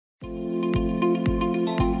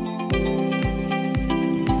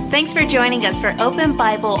Thanks for joining us for Open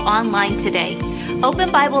Bible Online today.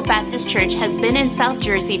 Open Bible Baptist Church has been in South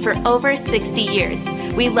Jersey for over 60 years.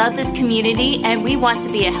 We love this community and we want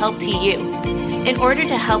to be a help to you. In order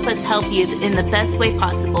to help us help you in the best way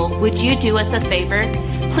possible, would you do us a favor?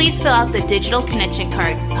 Please fill out the digital connection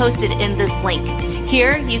card posted in this link.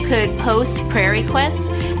 Here you could post prayer requests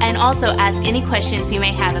and also ask any questions you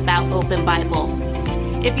may have about Open Bible.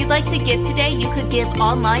 If you'd like to give today, you could give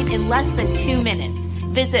online in less than 2 minutes.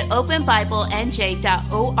 Visit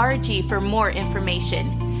openbiblenj.org for more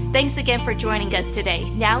information. Thanks again for joining us today.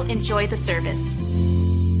 Now enjoy the service.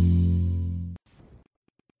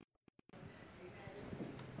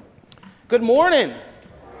 Good morning.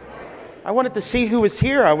 I wanted to see who was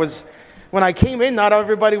here. When I came in, not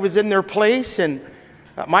everybody was in their place. And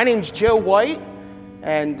my name's Joe White,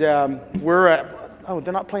 and we're at,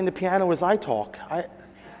 they're not playing the piano as I talk.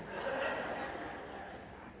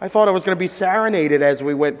 I thought I was going to be serenaded as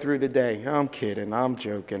we went through the day. I'm kidding. I'm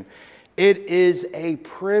joking. It is a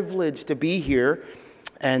privilege to be here.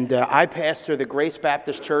 And I pastor the Grace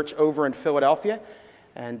Baptist Church over in Philadelphia.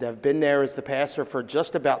 And I've been there as the pastor for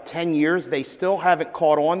just about 10 years. They still haven't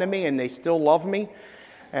caught on to me, and they still love me.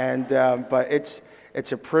 And but it's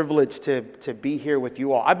a privilege to be here with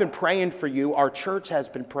you all. I've been praying for you. Our church has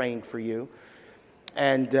been praying for you.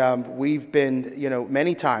 And we've been,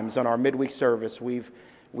 many times on our midweek service, we've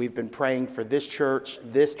been praying for this church,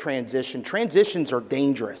 this transition. Transitions are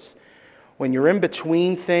dangerous. When you're in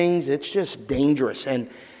between things, it's just dangerous. And,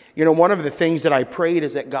 one of the things that I prayed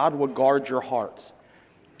is that God would guard your hearts.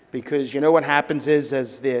 Because what happens is,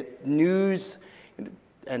 as the news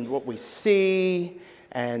and what we see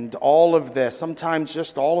and sometimes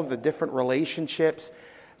just all of the different relationships,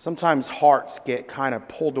 sometimes hearts get kind of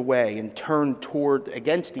pulled away and turned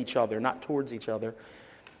against each other, not towards each other.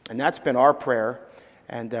 And that's been our prayer.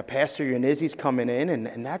 And Pastor Yunizzi's coming in,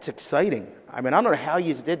 and that's exciting. I don't know how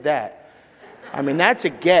you did that. That's a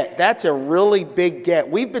get. That's a really big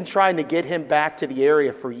get. We've been trying to get him back to the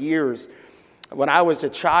area for years. When I was a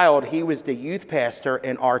child, he was the youth pastor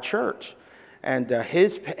in our church. And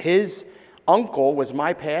his uncle was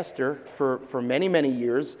my pastor for many, many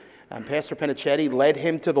years. Pastor Penichetti led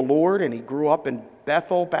him to the Lord, and he grew up in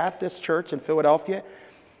Bethel Baptist Church in Philadelphia.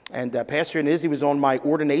 And Pastor Yunizzi was on my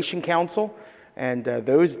ordination council. And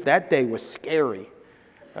that day was scary.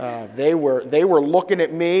 They were looking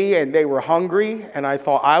at me, and they were hungry, and I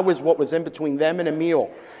thought I was what was in between them and a meal.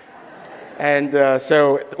 And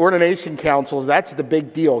so ordination councils, that's the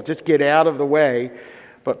big deal. Just get out of the way.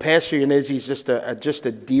 But Pastor Yunizzi's just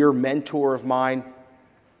a dear mentor of mine.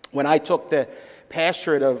 When I took the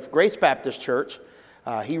pastorate of Grace Baptist Church,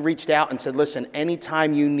 he reached out and said, "Listen,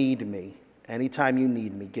 anytime you need me,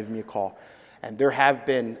 give me a call." And there have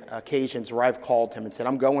been occasions where I've called him and said,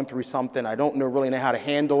 "I'm going through something. I don't really know how to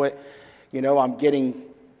handle it. I'm getting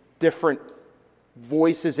different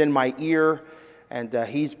voices in my ear." And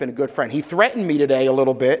he's been a good friend. He threatened me today a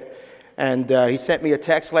little bit. And he sent me a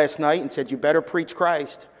text last night and said, "You better preach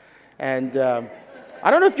Christ." And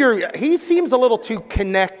I don't know if he seems a little too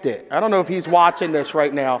connected. I don't know if he's watching this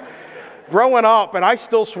right now. Growing up, and I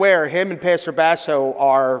still swear, him and Pastor Basso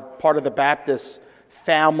are part of the Baptist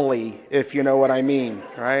family, if you know what I mean,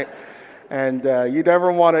 right? And you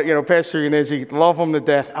never want to, Pastor Yunizzi, love him to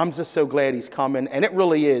death. I'm just so glad he's coming, and it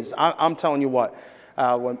really is. I'm telling you what,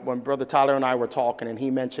 when Brother Tyler and I were talking, and he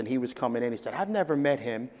mentioned he was coming in, he said, "I've never met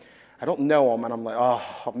him. I don't know him." And I'm like, oh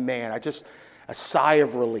man, a sigh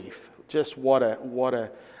of relief. Just what a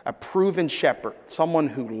proven shepherd, someone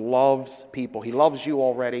who loves people. He loves you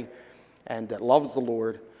already, and loves the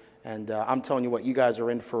Lord. And I'm telling you what, you guys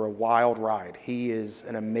are in for a wild ride. He is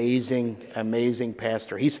an amazing, amazing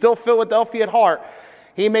pastor. He's still Philadelphia at heart.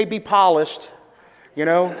 He may be polished, You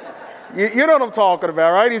know what I'm talking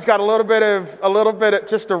about, right? He's got a little bit of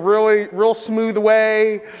just a real smooth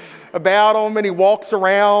way about him, and he walks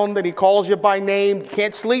around and he calls you by name. You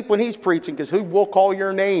can't sleep when he's preaching because who will call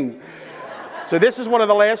your name? So this is one of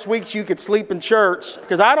the last weeks you could sleep in church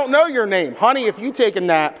because I don't know your name. Honey, if you take a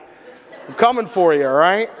nap, I'm coming for you, all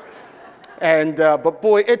right? And but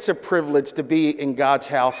boy, it's a privilege to be in God's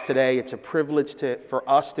house today. It's a privilege for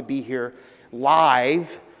us to be here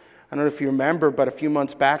live. I don't know if you remember, but a few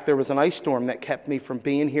months back there was an ice storm that kept me from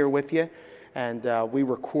being here with you. And we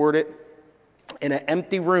recorded in an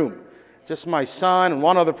empty room. Just my son and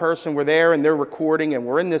one other person were there, and they're recording, and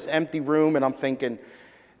we're in this empty room, and I'm thinking,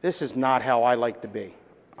 this is not how I like to be.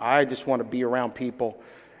 I just want to be around people.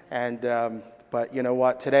 And but you know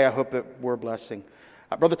what? Today I hope that we're a blessing.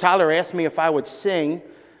 Brother Tyler asked me if I would sing.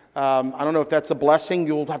 I don't know if that's a blessing.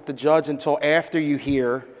 You'll have to judge until after you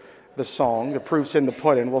hear the song. The proof's in the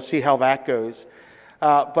pudding. We'll see how that goes.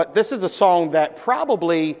 But this is a song that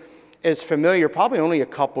probably is familiar, probably only a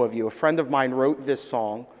couple of you. A friend of mine wrote this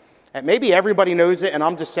song, and maybe everybody knows it, and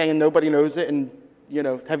I'm just saying nobody knows it. And, you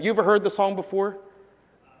know, have you ever heard the song before?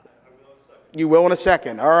 You will in a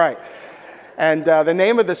second. All right. And the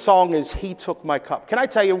name of the song is He Took My Cup. Can I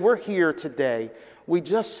tell you, we're here today. We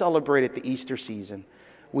just celebrated the Easter season.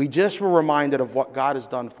 We just were reminded of what God has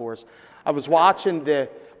done for us. I was watching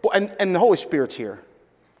and the Holy Spirit's here.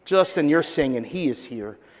 Justin, you're singing. He is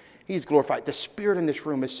here. He's glorified. The Spirit in this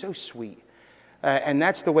room is so sweet. And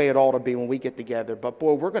that's the way it ought to be when we get together. But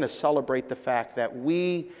boy, we're going to celebrate the fact that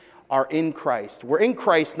we are in Christ. We're in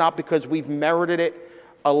Christ not because we've merited it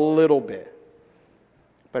a little bit,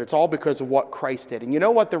 but it's all because of what Christ did. And you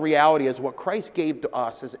know what the reality is? What Christ gave to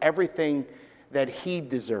us is everything that He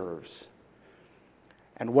deserves.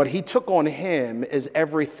 And what He took on Him is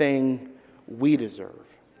everything we deserve.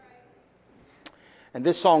 And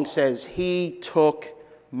this song says, He took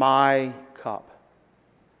my cup.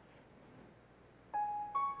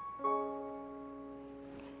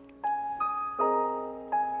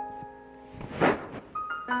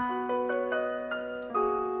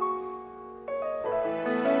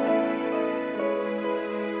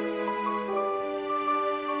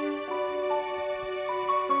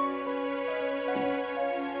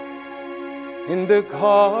 In the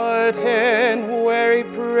garden where He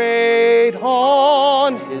prayed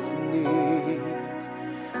on His knees,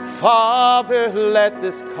 Father, let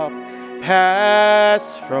this cup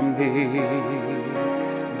pass from me.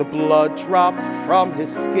 The blood dropped from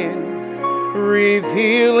His skin,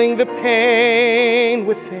 revealing the pain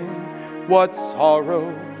within. What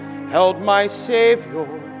sorrow held my Savior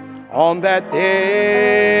on that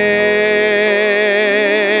day.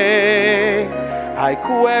 I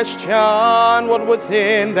question what was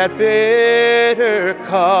in that bitter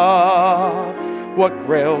cup. What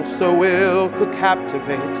grail so ill could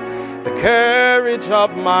captivate the courage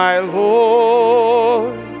of my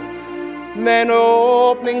Lord? Then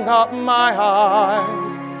opening up my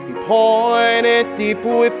eyes, He pointed deep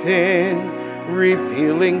within,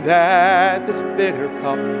 revealing that this bitter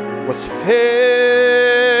cup was filled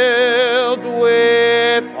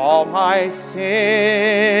with all my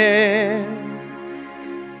sin.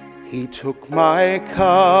 He took my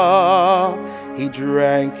cup, He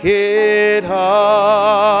drank it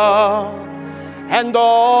up, and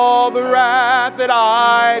all the wrath that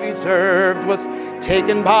I deserved was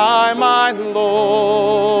taken by my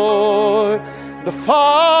Lord. The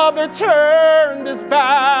Father turned His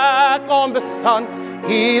back on the Son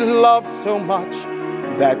He loved so much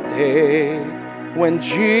that day when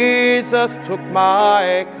Jesus took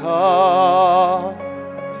my cup.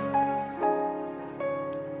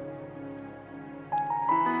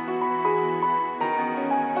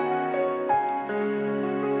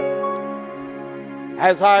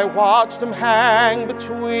 As I watched Him hang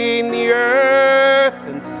between the earth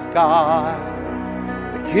and sky,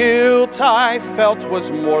 the guilt I felt was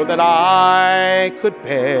more than I could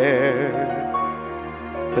bear.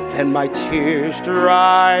 But then my tears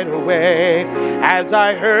dried away as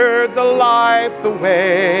I heard the life the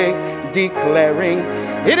way, declaring,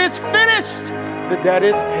 "It is finished, the debt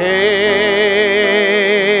is paid."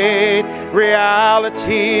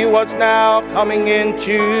 Reality was now coming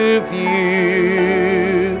into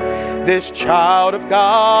view. This child of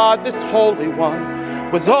God, this Holy One,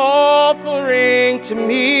 was offering to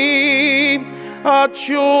me a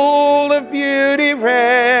jewel of beauty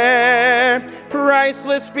rare,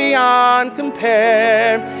 priceless beyond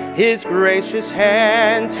compare. His gracious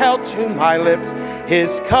hand held to my lips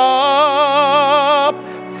His cup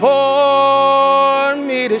for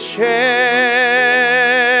me to share.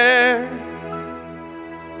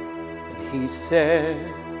 And He said,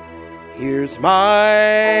 "Here's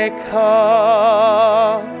my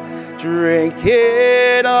cup, drink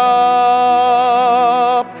it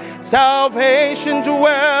up. Salvation's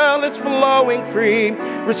well is flowing free.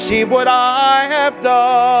 Receive what I have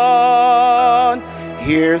done.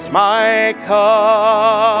 Here's my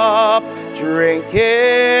cup, drink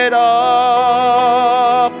it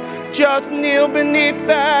up. Just kneel beneath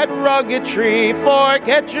that rugged tree.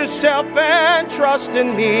 Forget yourself and trust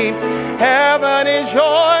in me. Heaven is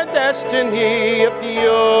your destiny if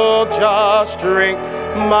you'll just drink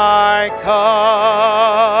my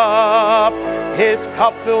cup." His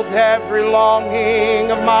cup filled every longing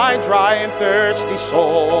of my dry and thirsty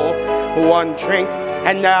soul. One drink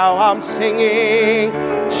and now I'm singing,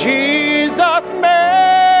 Jesus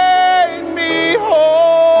made me whole.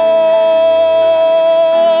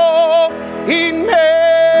 He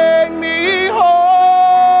made me whole.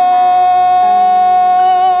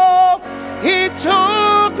 He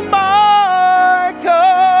took my cup.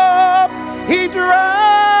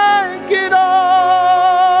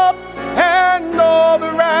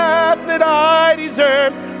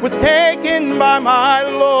 my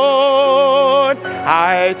Lord.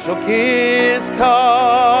 I took his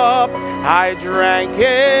cup, I drank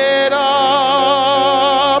it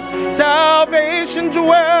up. Salvation's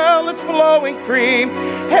well is flowing free.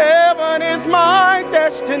 Heaven is my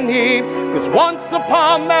destiny. 'Cause once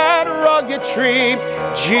upon that rugged tree,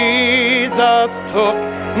 Jesus took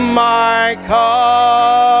my cup.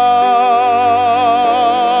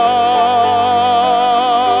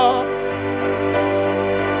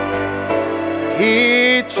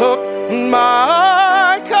 He took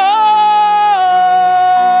my cup.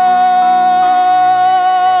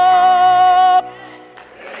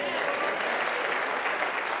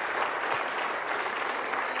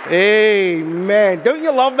 Amen. Don't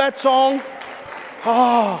you love that song?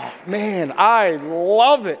 Oh, man, I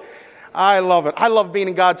love it. I love it. I love being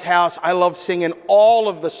in God's house. I love singing all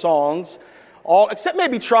of the songs, all except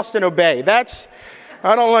maybe Trust and Obey.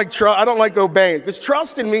 I don't like obeying, because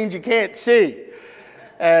trusting means you can't see.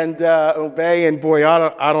 And obeying, boy,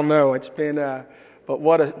 I don't know. It's been but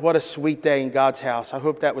what a sweet day in God's house. I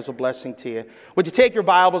hope that was a blessing to you. Would you take your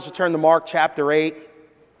Bibles and turn to Mark chapter 8?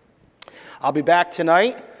 I'll be back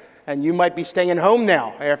tonight, and you might be staying home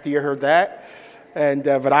now after you heard that. And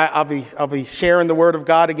but I'll be sharing the Word of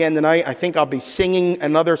God again tonight. I think I'll be singing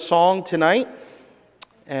another song tonight.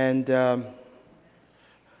 And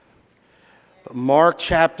Mark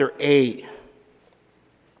chapter 8.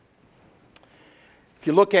 If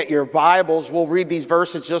you look at your Bibles, we'll read these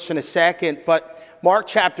verses just in a second. But Mark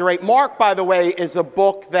chapter 8. Mark, by the way, is a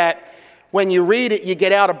book that when you read it, you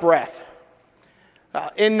get out of breath.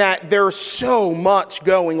 In that there's so much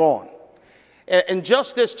going on. In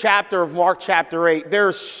just this chapter of Mark chapter 8,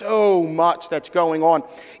 there's so much that's going on.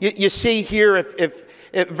 You see here, if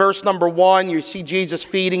verse number 1, you see Jesus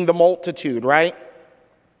feeding the multitude, right?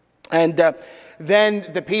 And then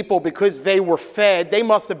the people, because they were fed, they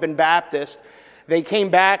must have been Baptist. They came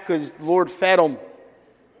back because the Lord fed them.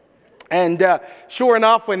 And sure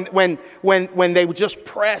enough, when they just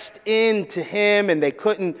pressed into him and they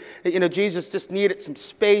couldn't, Jesus just needed some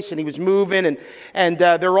space and he was moving and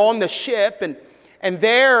they're on the ship and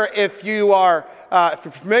there, if you're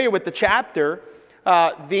familiar with the chapter,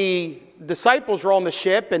 the disciples are on the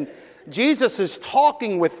ship and Jesus is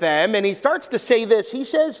talking with them and he starts to say this. He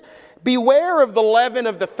says, "Beware of the leaven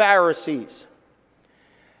of the Pharisees."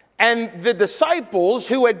 And the disciples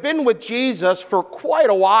who had been with Jesus for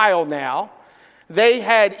quite a while now, they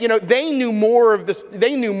knew more of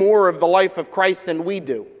the life of Christ than we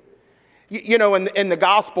do. In the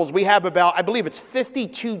Gospels, we have about, I believe it's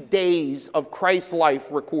 52 days of Christ's life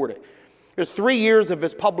recorded. There's 3 years of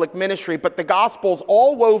his public ministry, but the Gospels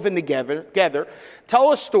all woven together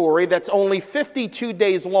tell a story that's only 52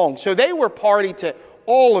 days long. So they were party to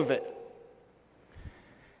all of it.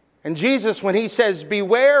 And Jesus, when he says,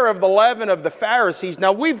 "Beware of the leaven of the Pharisees,"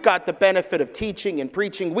 now we've got the benefit of teaching and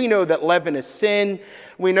preaching. We know that leaven is sin.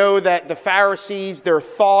 We know that the Pharisees, their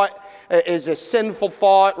thought is a sinful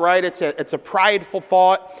thought, right? It's a prideful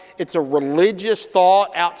thought. It's a religious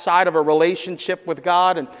thought outside of a relationship with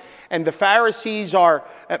God. And the Pharisees are,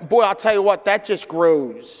 boy, I'll tell you what, that just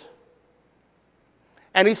grows.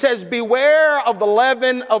 And he says, "Beware of the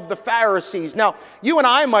leaven of the Pharisees." Now, you and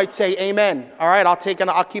I might say, "Amen." All right, I'll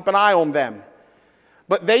keep an eye on them.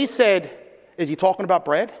 But they said, "Is he talking about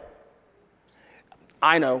bread?"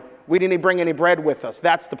 I know. We didn't bring any bread with us.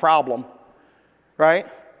 That's the problem, right?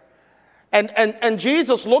 And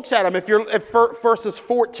Jesus looks at them. If verses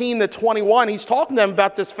 14 to 21, he's talking to them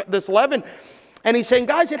about this leaven, and he's saying,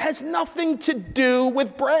 "Guys, it has nothing to do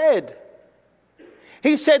with bread."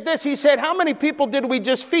 He said this, he said, "How many people did we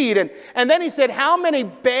just feed?" And then he said, "How many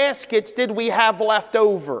baskets did we have left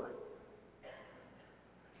over?"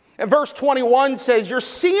 And verse 21 says, "You're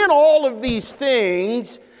seeing all of these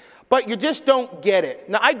things, but you just don't get it."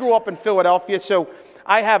 Now, I grew up in Philadelphia, so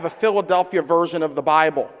I have a Philadelphia version of the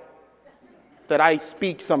Bible that I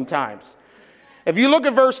speak sometimes. If you look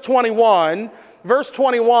at verse 21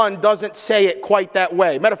 doesn't say it quite that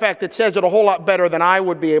way. Matter of fact, it says it a whole lot better than I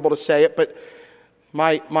would be able to say it, but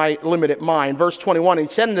my limited mind. Verse 21, he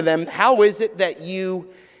said unto them, "How is it that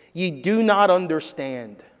ye do not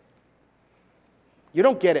understand?" You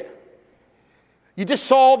don't get it. You just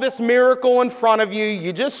saw this miracle in front of you.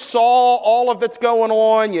 You just saw all of that's going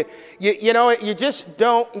on. You just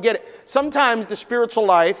don't get it. Sometimes the spiritual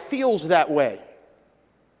life feels that way.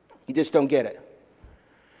 You just don't get it.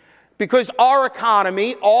 Because our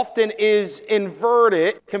economy often is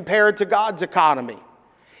inverted compared to God's economy.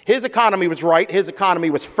 His economy was right. His economy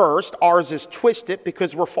was first. Ours is twisted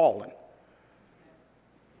because we're fallen.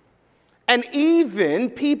 And even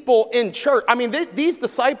people in church, these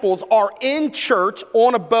disciples are in church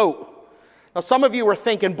on a boat. Now, some of you are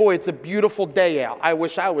thinking, boy, it's a beautiful day out. I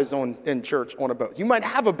wish I was in church on a boat. You might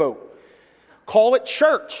have a boat. Call it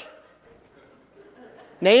church.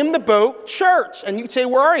 Name the boat church. And you say,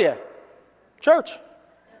 where are you? Church.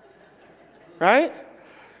 Right?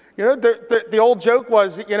 You know, the old joke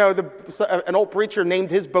was, you know, an old preacher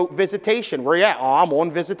named his boat Visitation. Where you at? Oh, I'm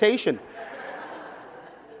on visitation.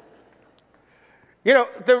 You know,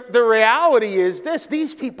 the reality is this.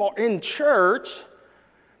 These people are in church,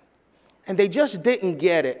 and they just didn't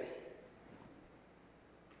get it.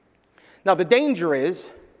 Now, the danger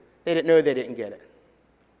is they didn't know they didn't get it.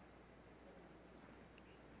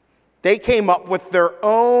 They came up with their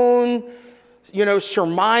own, you know,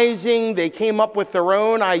 surmising. They came up with their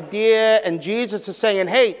own idea. And Jesus is saying,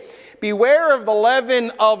 hey, beware of the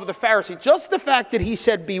leaven of the Pharisees. Just the fact that he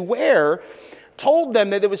said beware told them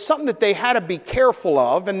that it was something that they had to be careful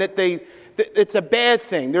of, and that it's a bad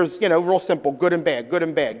thing. There's, you know, real simple, good and bad, good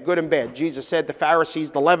and bad, good and bad. Jesus said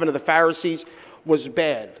the leaven of the Pharisees was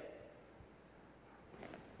bad.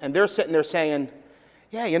 And they're sitting there saying,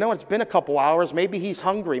 yeah, you know, it's been a couple hours. Maybe he's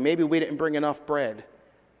hungry. Maybe we didn't bring enough bread.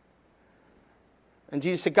 And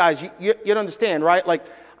Jesus said, guys, you don't understand, right? Like,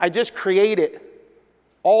 I just created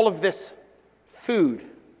all of this food.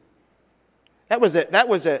 That was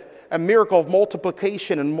a miracle of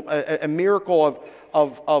multiplication and a miracle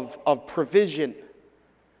of provision.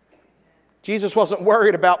 Jesus wasn't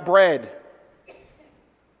worried about bread.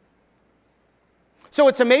 So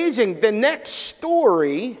it's amazing. The next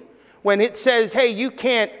story, when it says, hey, you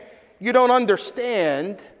don't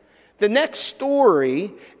understand, the next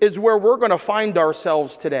story is where we're going to find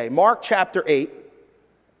ourselves today. Mark chapter 8.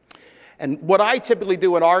 And what I typically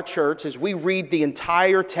do in our church is we read the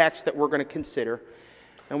entire text that we're going to consider,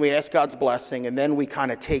 and we ask God's blessing, and then we kind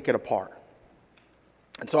of take it apart.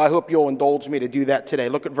 And so I hope you'll indulge me to do that today.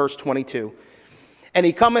 Look at verse 22. And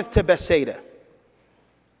he cometh to Bethsaida,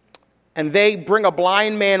 and they bring a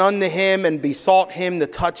blind man unto him, and besought him to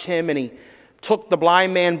touch him. And he took the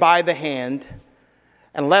blind man by the hand,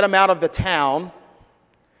 and led him out of the town.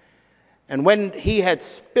 And when he had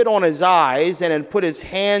spit on his eyes, and had put his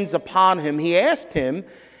hands upon him, he asked him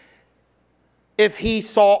if he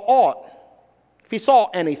saw aught, if he saw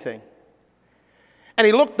anything. And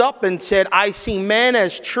he looked up and said, I see men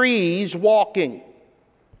as trees walking.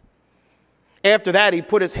 After that, he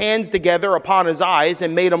put his hands together upon his eyes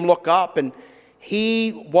and made him look up, and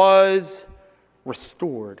he was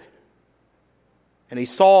restored. And he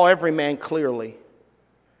saw every man clearly.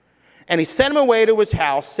 And he sent him away to his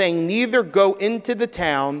house, saying, neither go into the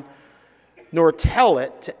town, nor tell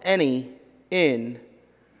it to any in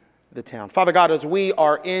the town. Father God, as we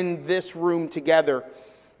are in this room together,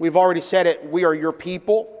 we've already said it, we are your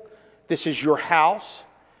people. This is your house.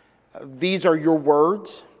 These are your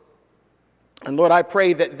words. And Lord, I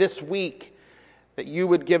pray that this week that you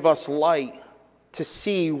would give us light to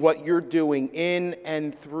see what you're doing in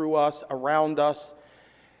and through us, around us.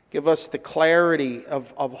 Give us the clarity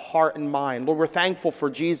of heart and mind. Lord, we're thankful for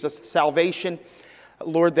Jesus' salvation.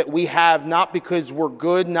 Lord, that we have not because we're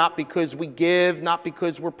good, not because we give, not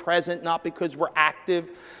because we're present, not because we're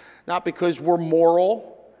active, not because we're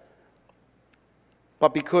moral,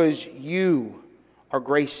 but because you are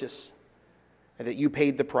gracious and that you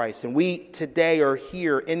paid the price. And we today are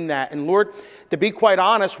here in that. And Lord, to be quite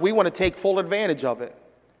honest, we want to take full advantage of it.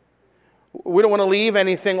 We don't want to leave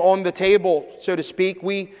anything on the table, so to speak.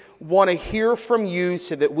 We want to hear from you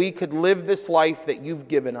so that we could live this life that you've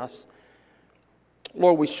given us.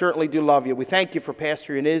 Lord, we certainly do love you. We thank you for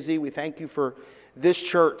Pastor Izzy. We thank you for this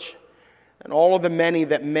church and all of the many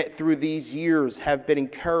that met through these years have been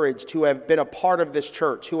encouraged, who have been a part of this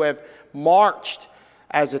church, who have marched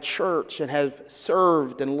as a church and have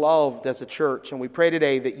served and loved as a church. And we pray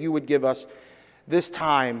today that you would give us this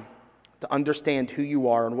time to understand who you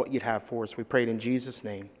are and what you'd have for us. We pray it in Jesus'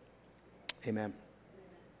 name. Amen.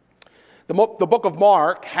 The book of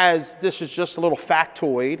Mark has, this is just a little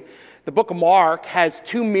factoid, the book of Mark has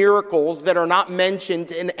two miracles that are not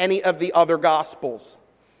mentioned in any of the other Gospels.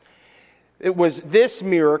 It was this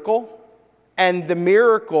miracle and the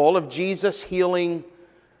miracle of Jesus healing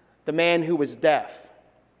the man who was deaf.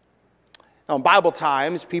 Now, in Bible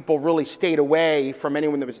times, people really stayed away from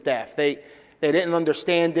anyone that was deaf. They didn't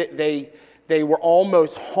understand it. They were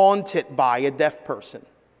almost haunted by a deaf person.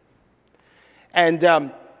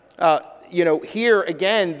 And, here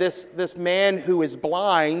again, this man who is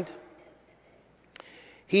blind,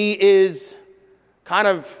 he is kind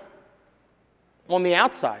of on the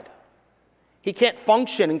outside. He can't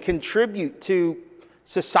function and contribute to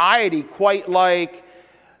society quite like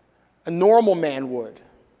a normal man would.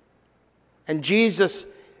 And Jesus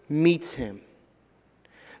meets him.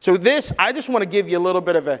 So this, I just want to give you a little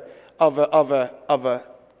bit of a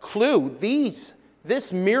clue.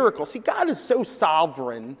 This miracle, see, God is so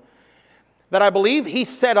sovereign that I believe he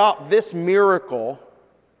set up this miracle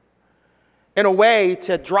in a way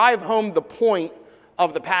to drive home the point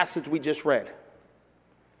of the passage we just read.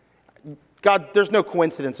 God, there's no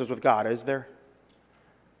coincidences with God, is there?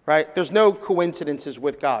 Right? There's no coincidences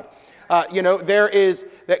with God. There is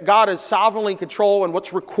that God is sovereignly in control and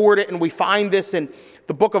what's recorded, and we find this in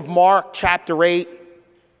the book of Mark, chapter 8.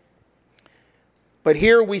 But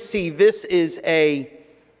here we see this is a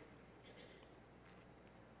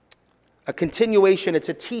continuation. It's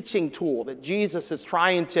a teaching tool that Jesus is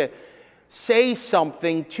trying to say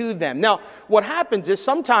something to them. Now, what happens is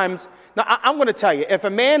sometimes, now I'm going to tell you, if a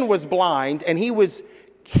man was blind and he was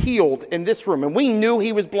healed in this room, and we knew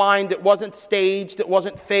he was blind, it wasn't staged, it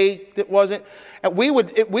wasn't faked, it wasn't, and we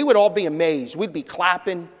would all be amazed. We'd be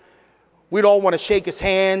clapping. We'd all want to shake his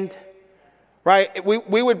hand, right?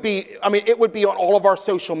 We would be, it would be on all of our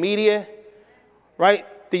social media, right?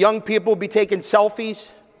 The young people would be taking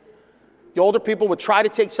selfies. The older people would try to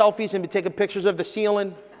take selfies and be taking pictures of the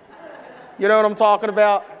ceiling. You know what I'm talking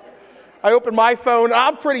about? I open my phone.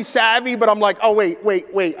 I'm pretty savvy, but I'm like, oh,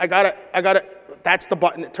 wait. I got it. That's the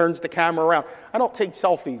button that turns the camera around. I don't take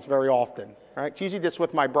selfies very often, right? It's usually just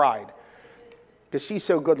with my bride because she's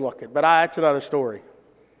so good looking. But that's another story.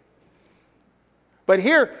 But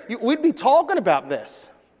here, we'd be talking about this.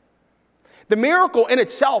 The miracle in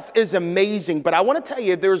itself is amazing, but I want to tell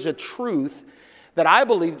you there's a truth that I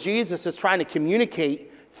believe Jesus is trying to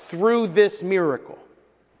communicate through this miracle.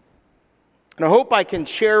 And I hope I can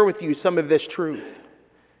share with you some of this truth.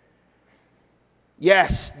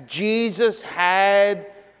 Yes, Jesus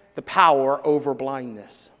had the power over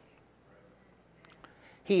blindness.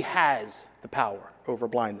 He has the power over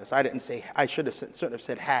blindness. I should have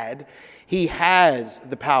said had. He has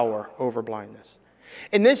the power over blindness.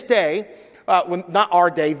 In this day, not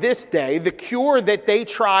our day, this day, the cure that they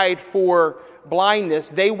tried for blindness,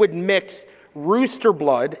 they would mix rooster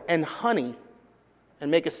blood and honey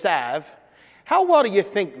and make a salve. How well do you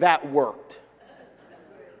think that worked?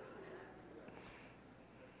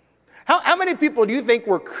 How many people do you think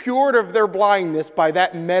were cured of their blindness by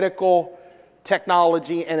that medical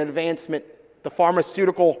technology and advancement? The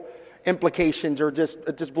pharmaceutical implications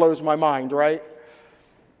it just blows my mind, right?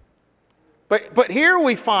 But here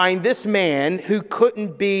we find this man who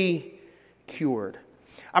couldn't be cured.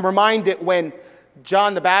 I'm reminded when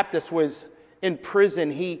John the Baptist was in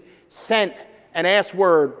prison, he sent and asked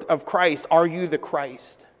word of Christ, "Are you the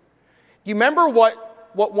Christ?" Do you remember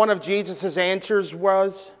what one of Jesus' answers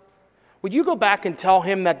was? Would you go back and tell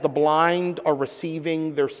him that the blind are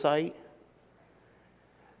receiving their sight?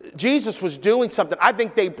 Jesus was doing something. I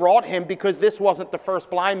think they brought him because this wasn't the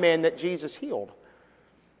first blind man that Jesus healed.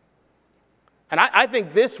 And I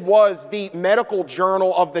think this was the medical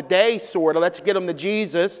journal of the day, sort of. Let's get him to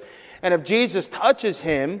Jesus. And if Jesus touches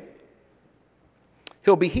him,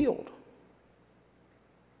 he'll be healed.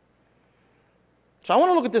 So I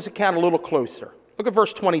want to look at this account a little closer. Look at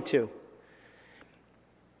verse 22.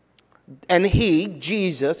 And he,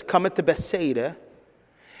 Jesus, cometh to Bethsaida,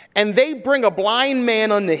 and they bring a blind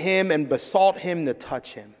man unto him and besought him to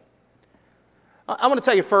touch him. I want to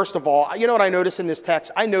tell you, first of all, you know what I notice in this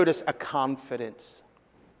text? I notice a confidence.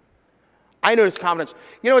 You know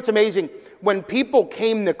what's amazing? When people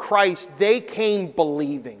came to Christ, they came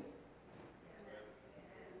believing.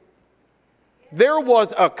 There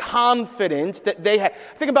was a confidence that they had.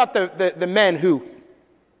 Think about the men who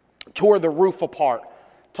tore the roof apart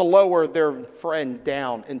to lower their friend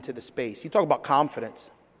down into the space. You talk about confidence.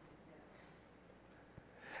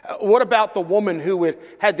 What about the woman who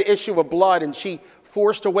had the issue of blood and she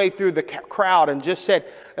forced her way through the crowd and just said,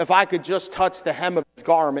 if I could just touch the hem of his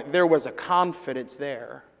garment? There was a confidence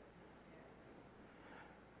there.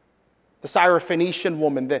 The Syrophoenician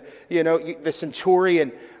woman, the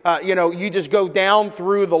centurion, you just go down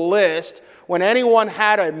through the list. When anyone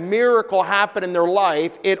had a miracle happen in their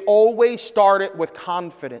life, it always started with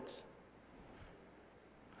confidence.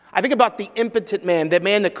 I think about the impotent man, the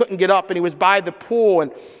man that couldn't get up, and he was by the pool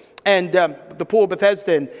and the pool of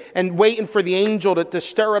Bethesda and waiting for the angel to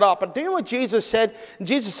stir it up. But do you know what Jesus said?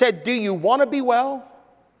 Jesus said, "Do you want to be well?"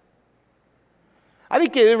 I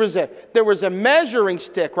think there was a measuring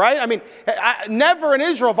stick, right? Never in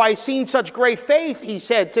Israel have I seen such great faith, he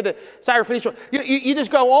said to the Syrophoenician. You just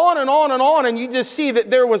go on and on and on, and you just see that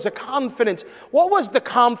there was a confidence. What was the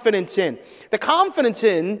confidence in? The confidence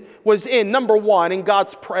was in, number one, in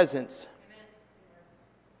God's presence.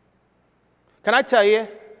 Can I tell you,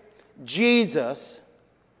 Jesus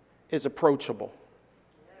is approachable.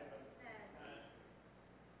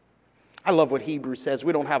 I love what Hebrews says.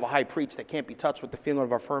 We don't have a high priest that can't be touched with the feeling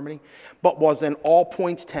of infirmity, but was in all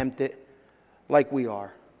points tempted like we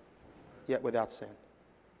are, yet without sin.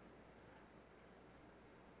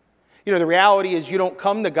 You know, the reality is you don't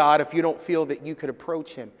come to God if you don't feel that you could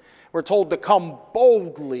approach him. We're told to come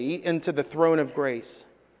boldly into the throne of grace.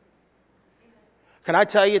 Can I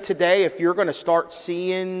tell you today, if you're going to start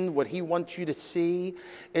seeing what he wants you to see,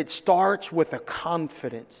 it starts with a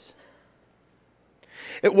confidence.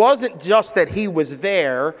 It wasn't just that he was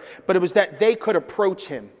there, but it was that they could approach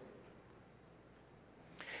him.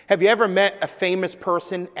 Have you ever met a famous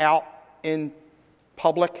person out in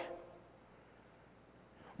public?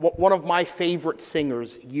 One of my favorite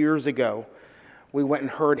singers years ago, we went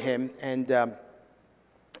and heard him, and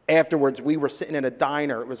afterwards we were sitting in a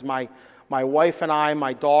diner. It was my wife and I,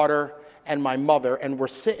 my daughter, and my mother, and we're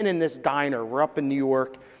sitting in this diner. We're up in New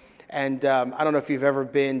York, and I don't know if you've ever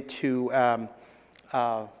been to,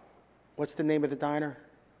 what's the name of the diner?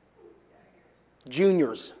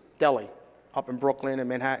 Junior's Deli, up in Brooklyn and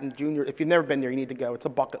Manhattan. Junior. If you've never been there, you need to go. It's a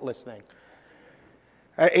bucket list thing.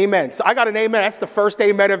 Amen. So I got an amen. That's the first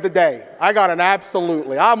amen of the day. I got an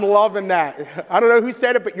absolutely. I'm loving that. I don't know who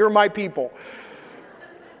said it, but you're my people.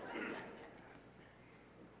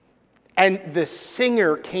 And the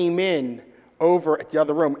singer came in over at the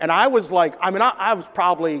other room. And I was like, I was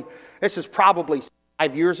probably, this is probably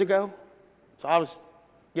 5 years ago. So I was,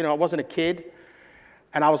 I wasn't a kid.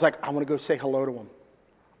 And I was like, I want to go say hello to him.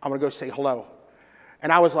 I'm going to go say hello.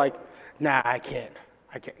 And I was like, nah, I can't.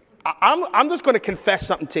 I'm just going to confess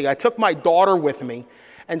something to you. I took my daughter with me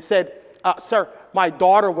and said, sir, my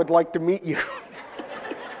daughter would like to meet you.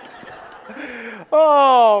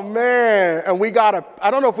 Oh, man. And we got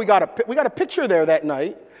a picture there that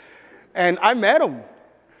night. And I met him,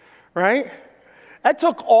 right? That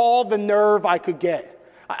took all the nerve I could get.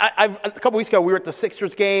 A couple weeks ago, we were at the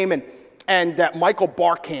Sixers game, and Michael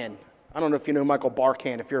Barkan. I don't know if you know Michael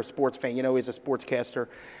Barkan. If you're a sports fan, you know he's a sportscaster.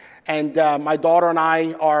 And my daughter and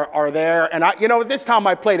I are there. And this time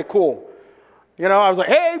I played it cool. I was like,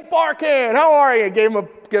 hey, Barkan, how are you? Gave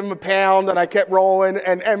him a pound, and I kept rolling.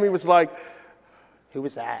 And Emmy was like, who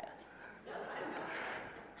was that?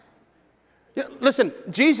 Listen,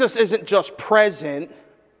 Jesus isn't just present.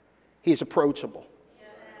 He's approachable.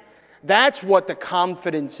 That's what the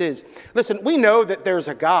confidence is. Listen, we know that there's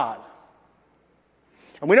a God.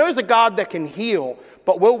 And we know there's a God that can heal,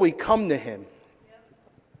 but will we come to him?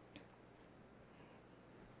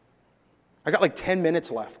 I got like 10 minutes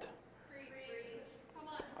left.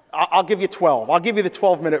 I'll give you 12. I'll give you the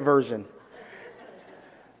 12-minute version.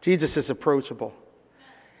 Jesus is approachable.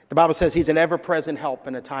 The Bible says he's an ever-present help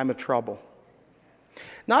in a time of trouble.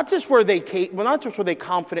 Not just were they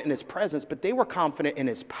confident in his presence, but they were confident in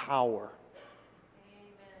his power.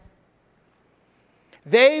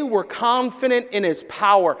 They were confident in his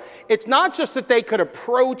power. It's not just that they could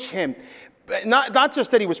approach him, not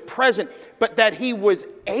just that he was present, but that he was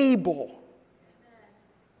able.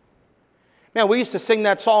 Man, we used to sing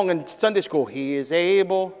that song in Sunday school. He is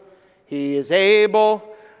able, he is able.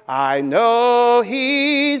 I know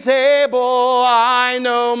he's able. I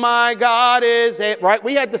know my God is able. Right?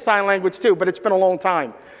 We had the sign language too, but it's been a long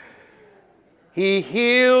time. He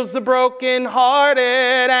heals the brokenhearted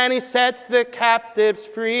and he sets the captives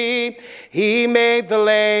free. He made the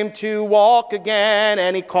lame to walk again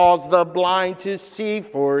and he calls the blind to see,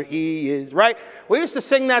 for he is, right? We used to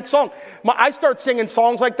sing that song. I start singing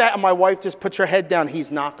songs like that and my wife just puts her head down.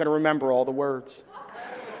 He's not going to remember all the words.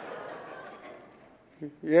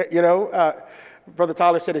 Brother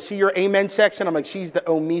Tyler said, is she your amen section? I'm like, she's the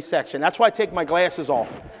oh me section. That's why I take my glasses off,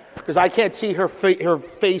 because I can't see her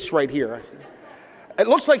face right here. It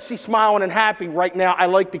looks like she's smiling and happy right now. I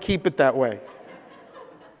like to keep it that way.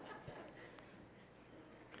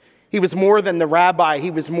 He was more than the rabbi. He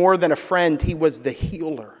was more than a friend. He was the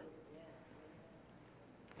healer.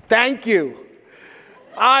 Thank you.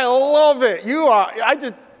 I love it. You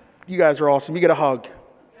guys are awesome. You get a hug.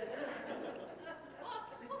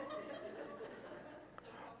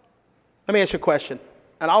 Let me ask you a question,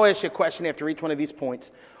 and I'll ask you a question after each one of these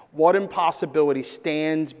points. What impossibility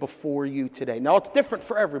stands before you today? Now, it's different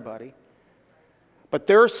for everybody, but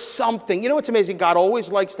there's something. You know what's amazing? God always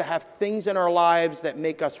likes to have things in our lives that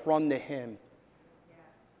make us run to him.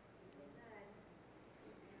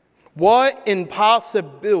 What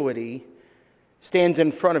impossibility stands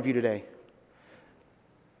in front of you today?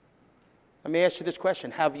 Let me ask you this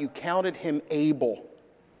question. Have you counted him able?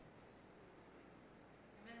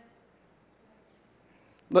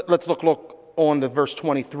 Let's look on to verse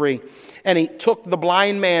 23. And he took the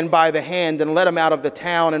blind man by the hand and led him out of the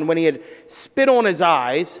town. And when he had spit on his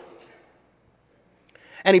eyes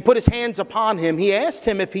And he put his hands upon him. He asked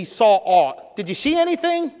him if he saw aught. Did you see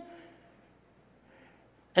anything?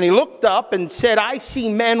 And he looked up and said, I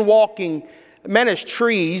see men walking, men as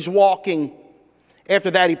trees walking.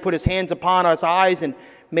 After that, he put his hands upon his eyes and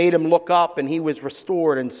made him look up, and he was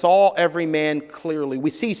restored and saw every man clearly. We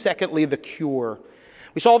see, secondly, the cure.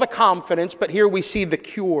 We saw the confidence, but here we see the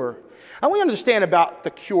cure. And we understand about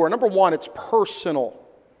the cure. Number one, it's personal.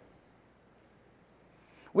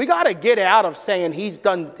 We got to get out of saying he's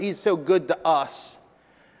so good to us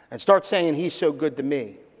and start saying he's so good to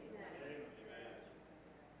me.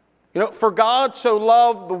 You know, for God so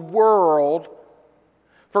loved the world,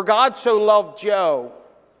 for God so loved Joe,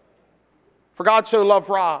 for God so loved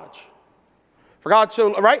Raj, for God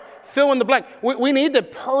so, right? Fill in the blank. We need to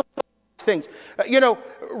personalize things. You know,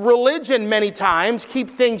 religion many times keep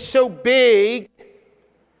things so big.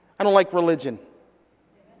 I don't like religion.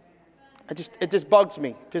 It just bugs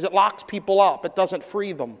me because it locks people up. It doesn't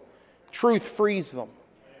free them. Truth frees them.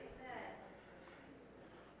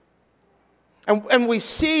 And we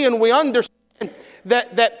see and we understand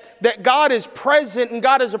that God is present and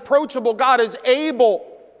God is approachable. God is able.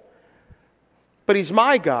 But he's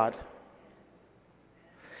my God.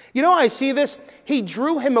 You know, I see this. He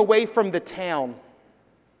drew him away from the town.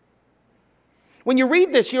 When you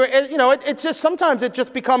read this, it's just sometimes it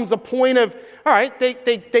just becomes a point of, all right,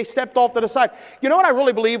 they stepped off to the side. You know what I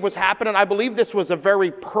really believe was happening? I believe this was a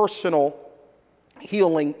very personal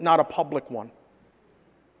healing, not a public one.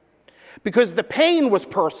 Because the pain was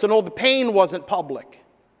personal, the pain wasn't public.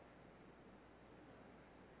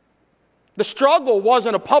 The struggle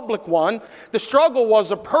wasn't a public one. The struggle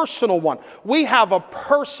was a personal one. We have a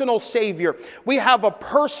personal Savior. We have a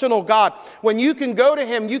personal God. When you can go to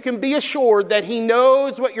him, you can be assured that he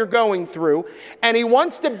knows what you're going through, and he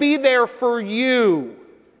wants to be there for you.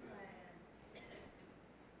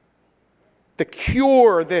 The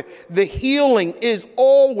cure, the healing is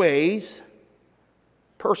always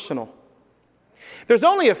personal. There's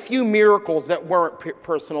only a few miracles that weren't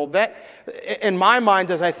personal. That, in my mind,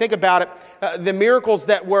 as I think about it, the miracles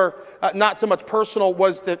that were not so much personal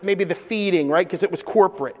was maybe the feeding, right? Because it was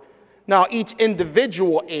corporate. Now, each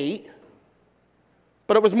individual ate,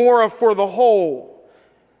 but it was more of for the whole.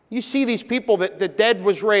 You see these people that the dead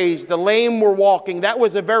was raised, the lame were walking. That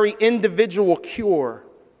was a very individual cure.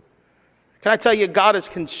 Can I tell you, God is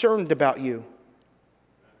concerned about you.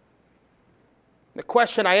 The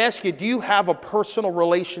question I ask you, do you have a personal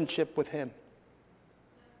relationship with him?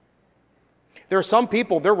 There are some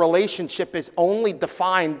people, their relationship is only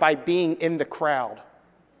defined by being in the crowd.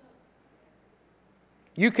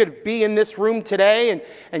 You could be in this room today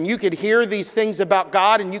and you could hear these things about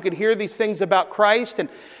God and you could hear these things about Christ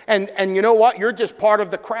and you know what? You're just part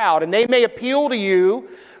of the crowd and they may appeal to you,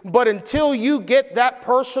 but until you get that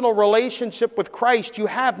personal relationship with Christ, you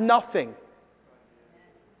have nothing.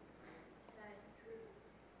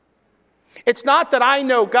 It's not that I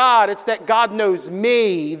know God, it's that God knows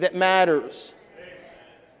me that matters.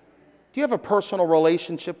 Do you have a personal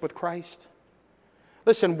relationship with Christ?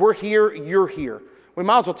 Listen, we're here, you're here. We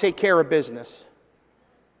might as well take care of business.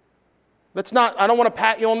 I don't want to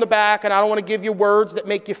pat you on the back and I don't want to give you words that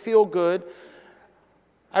make you feel good.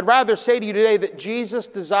 I'd rather say to you today that Jesus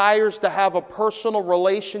desires to have a personal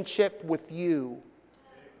relationship with you.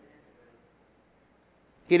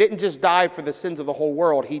 He didn't just die for the sins of the whole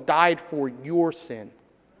world. He died for your sin.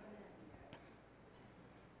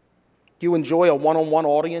 Do you enjoy a one-on-one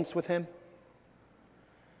audience with him?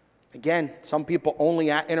 Again, some people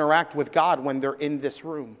only interact with God when they're in this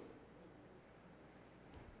room.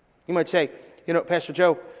 You might say, you know, Pastor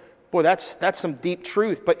Joe, boy, that's some deep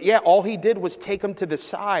truth. But yeah, all he did was take them to the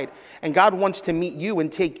side. And God wants to meet you and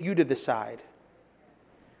take you to the side.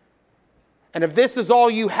 And if this is all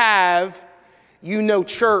you have, you know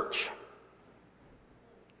church.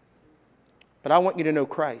 But I want you to know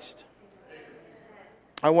Christ.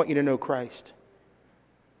 I want you to know Christ.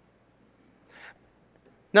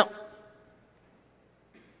 Now,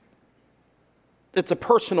 it's a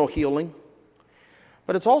personal healing,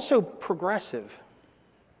 but it's also progressive.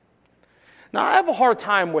 Now, I have a hard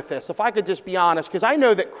time with this, if I could just be honest, because I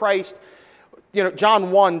know that Christ, you know, John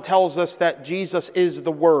 1 tells us that Jesus is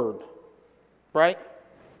the Word, right?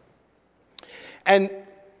 And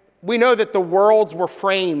we know that the worlds were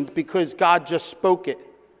framed because God just spoke it.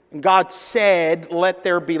 And God said, let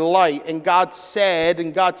there be light. And God said,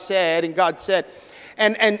 and God said, and God said.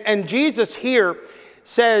 And Jesus here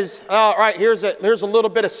says, all right, here's a little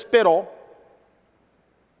bit of spittle.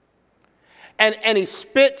 And he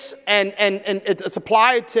spits and it's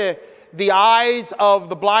applied to the eyes of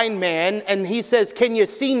the blind man. And he says, can you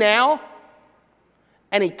see now?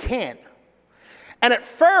 And he can't. And at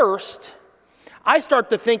first, I start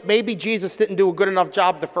to think maybe Jesus didn't do a good enough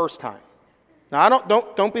job the first time. Now,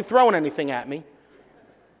 don't be throwing anything at me,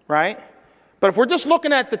 right? But if we're just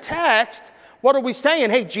looking at the text, what are we saying?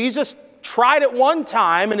 Hey, Jesus tried it one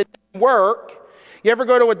time and it didn't work. You ever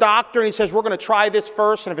go to a doctor and he says, we're going to try this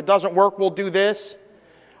first, and if it doesn't work, we'll do this?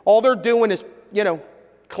 All they're doing is,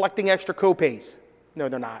 collecting extra copays. No,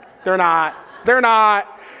 they're not. They're not. They're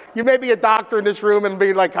not. You may be a doctor in this room and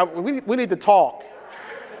be like, we need to talk.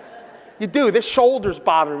 You do. This shoulder's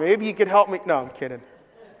bothering me. Maybe you could help me. No, I'm kidding.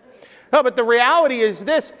 No, but the reality is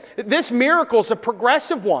this miracle is a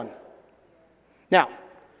progressive one. Now,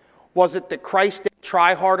 was it that Christ didn't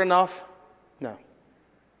try hard enough? No.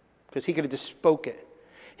 Because he could have just spoke it.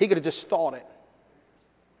 He could have just thought it.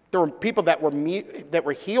 There were people that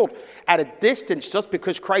were healed at a distance just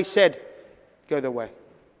because Christ said, go their way.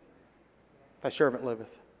 Thy servant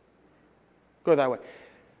liveth. Go that way.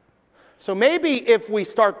 So maybe if we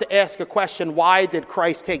start to ask a question, why did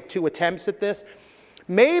Christ take 2 attempts at this?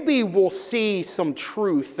 Maybe we'll see some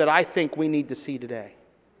truth that I think we need to see today.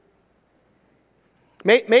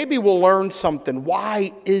 Maybe we'll learn something.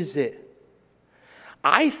 Why is it?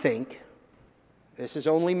 I think, this is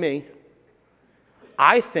only me,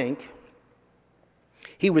 I think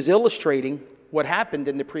he was illustrating what happened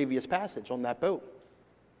in the previous passage on that boat.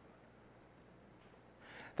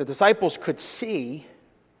 The disciples could see,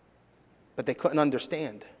 but they couldn't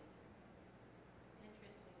understand.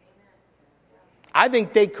 I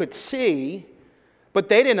think they could see, but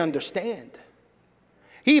they didn't understand.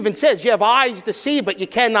 He even says, you have eyes to see, but you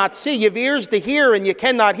cannot see. You have ears to hear, and you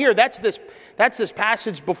cannot hear. That's this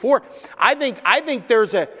passage before. I think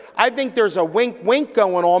there's a wink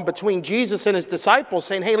going on between Jesus and his disciples,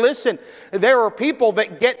 saying, hey, listen, there are people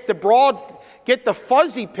that get the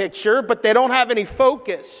fuzzy picture, but they don't have any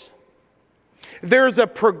focus. There's a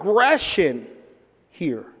progression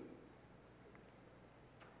here.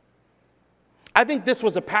 I think this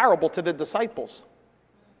was a parable to the disciples.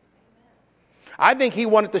 I think he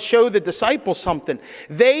wanted to show the disciples something.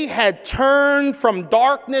 They had turned from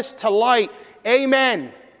darkness to light.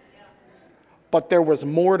 Amen. But there was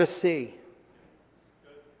more to see.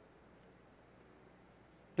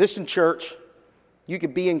 Listen, church, you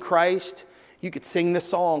could be in Christ, you could sing the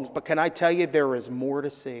songs, but can I tell you, there is more to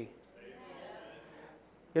see.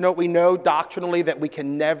 You know, we know doctrinally that we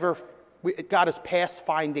can never, God is past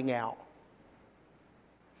finding out.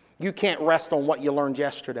 You can't rest on what you learned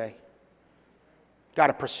yesterday. Got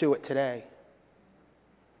to pursue it today.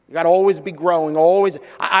 You got to always be growing, always.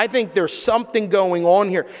 I think there's something going on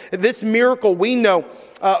here. This miracle, we know,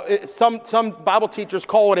 some Bible teachers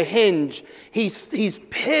call it a hinge. He's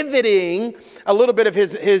pivoting a little bit of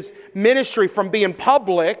his ministry from being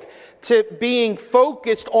public to being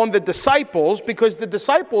focused on the disciples, because the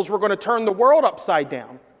disciples were going to turn the world upside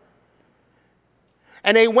down.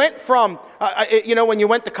 And they went from, when you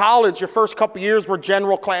went to college, your first couple years were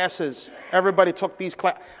general classes. Everybody took these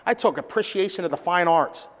classes. I took appreciation of the fine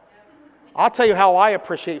arts. I'll tell you how I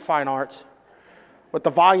appreciate fine arts. With the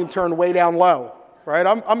volume turned way down low, right?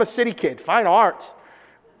 I'm a city kid. Fine arts.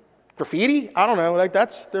 Graffiti? I don't know.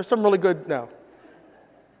 There's some really good, no.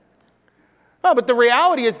 No, but the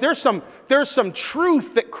reality is there's some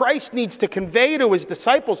truth that Christ needs to convey to his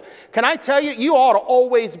disciples. Can I tell you, you ought to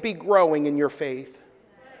always be growing in your faith.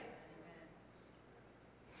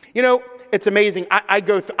 You know, it's amazing.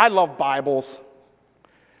 I love Bibles.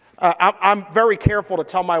 I'm very careful to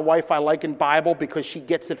tell my wife I like in Bible because she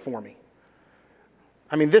gets it for me.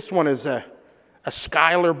 I mean, this one is a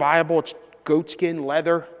Schuyler Bible. It's goatskin,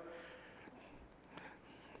 leather.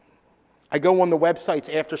 I go on the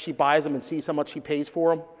websites after she buys them and sees how much she pays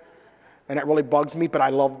for them. And that really bugs me, but I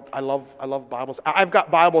love Bibles. I've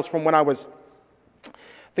got Bibles from when I was, I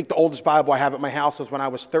think the oldest Bible I have at my house was when I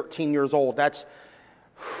was 13 years old. That's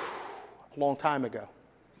a long time ago.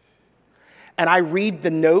 And I read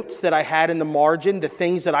the notes that I had in the margin, the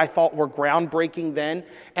things that I thought were groundbreaking then,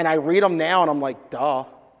 and I read them now and I'm like, duh.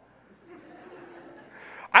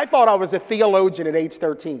 I thought I was a theologian at age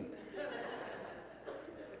 13.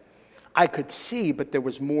 I could see, but there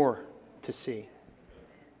was more to see.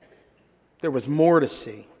 There was more to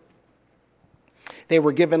see. They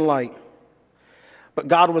were given light. But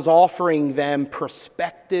God was offering them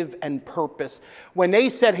perspective and purpose. When he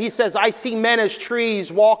says, I see men as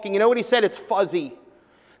trees walking. You know what he said? It's fuzzy.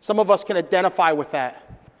 Some of us can identify with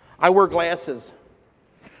that. I wear glasses.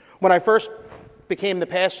 When I first became the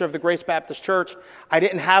pastor of the Grace Baptist Church,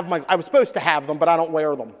 I was supposed to have them, but I don't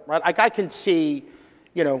wear them. Right? Like I can see,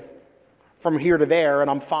 from here to there, and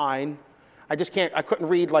I'm fine. I couldn't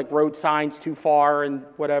read like road signs too far and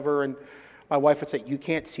whatever. And my wife would say, you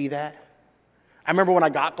can't see that? I remember when I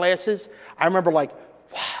got glasses, I remember like,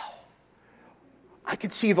 wow, I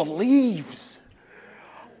could see the leaves.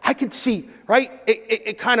 I could see, right?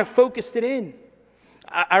 It kind of focused it in.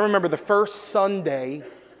 I remember the first Sunday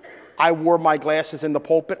I wore my glasses in the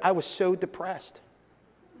pulpit, I was so depressed.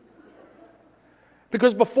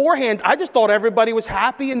 Because beforehand, I just thought everybody was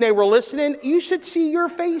happy and they were listening. You should see your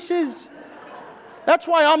faces. That's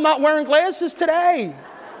why I'm not wearing glasses today.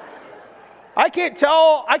 I can't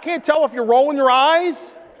tell if you're rolling your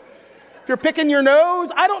eyes, if you're picking your nose.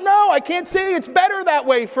 I don't know. I can't see. It's better that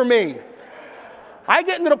way for me. I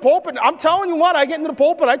get into the pulpit. I'm telling you what, I get into the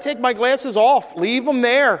pulpit. I take my glasses off. Leave them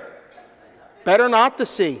there. Better not to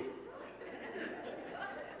see.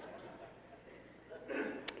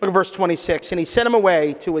 Look at verse 26. And he sent him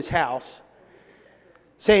away to his house,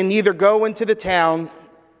 saying, neither go into the town,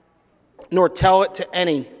 nor tell it to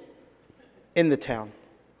any in the town.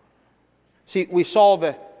 See, we saw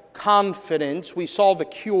the confidence, we saw the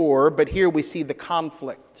cure, but here we see the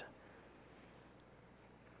conflict.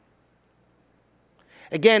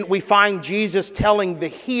 Again, we find Jesus telling the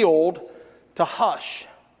healed to hush.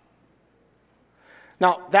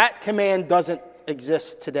 Now, that command doesn't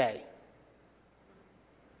exist today.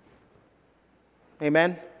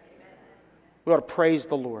 Amen? We ought to praise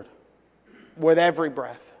the Lord with every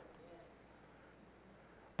breath.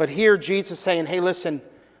 But here Jesus is saying, hey, listen,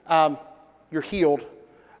 you're healed.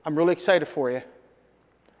 I'm really excited for you.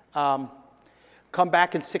 Come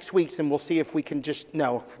back in 6 weeks and we'll see if we can just,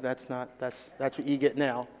 no, that's what you get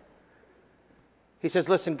now. He says,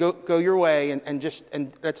 listen, go your way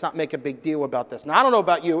and let's not make a big deal about this. Now, I don't know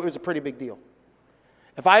about you, it was a pretty big deal.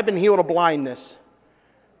 If I had been healed of blindness,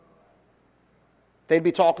 they'd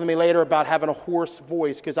be talking to me later about having a hoarse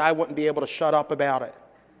voice because I wouldn't be able to shut up about it.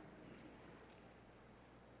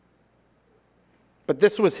 But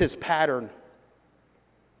this was his pattern.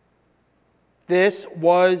 This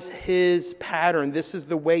was his pattern. This is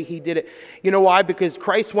the way he did it. You know why? Because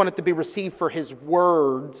Christ wanted to be received for his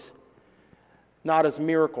words, not as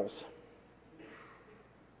miracles.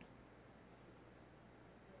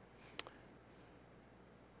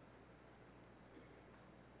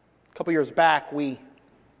 A couple years back, we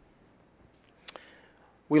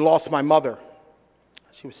lost my mother.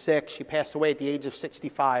 She was sick. She passed away at the age of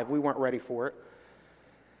 65. We weren't ready for it.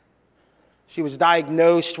 She was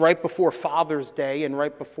diagnosed right before Father's Day and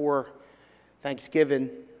right before Thanksgiving.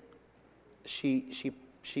 She's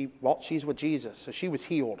with Jesus, so she was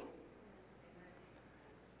healed.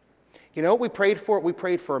 You know what we prayed for? We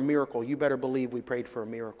prayed for a miracle. You better believe we prayed for a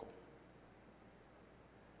miracle.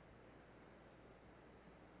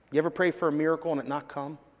 You ever pray for a miracle and it not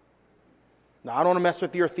come? Now, I don't want to mess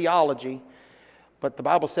with your theology, but the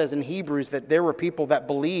Bible says in Hebrews that there were people that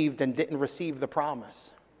believed and didn't receive the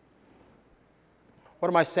promise. What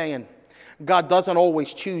am I saying? God doesn't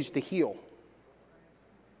always choose to heal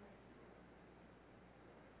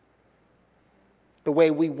the way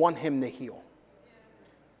we want him to heal.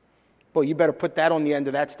 Well, you better put that on the end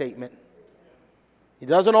of that statement. He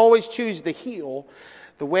doesn't always choose to heal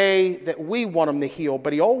the way that we want him to heal,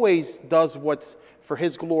 but he always does what's for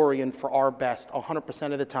his glory and for our best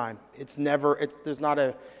 100% of the time. There's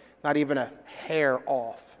not even a hair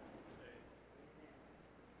off.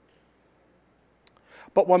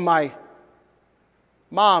 But when my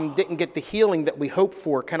mom didn't get the healing that we hoped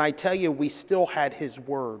for, can I tell you, we still had his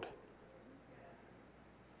word.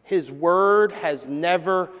 His word has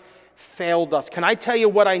never failed us. Can I tell you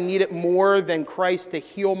what I needed more than Christ to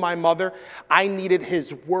heal my mother? I needed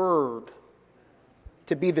his word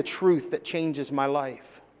to be the truth that changes my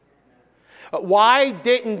life. Why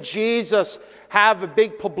didn't Jesus have a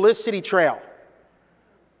big publicity trail?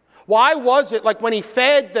 Why was it like when he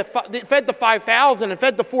fed the 5,000 and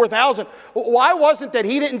fed the 4,000, why wasn't that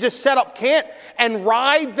he didn't just set up camp and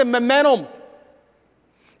ride the momentum?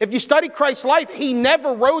 If you study Christ's life, he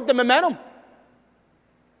never rode the momentum.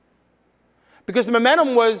 Because the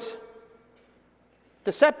momentum was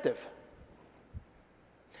deceptive.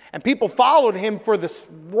 And people followed him for the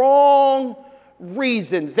wrong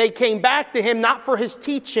reasons. They came back to him not for his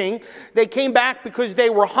teaching. They came back because they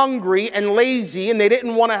were hungry and lazy and they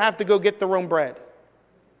didn't want to have to go get their own bread.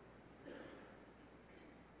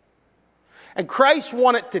 And Christ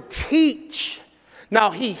wanted to teach. Now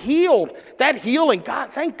he healed. That healing,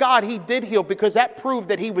 God, thank God he did heal because that proved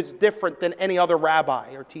that he was different than any other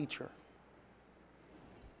rabbi or teacher.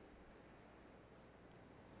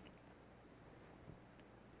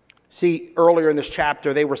 See, earlier in this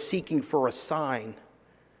chapter, they were seeking for a sign.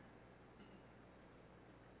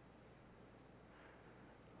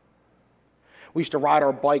 We used to ride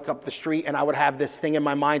our bike up the street, and I would have this thing in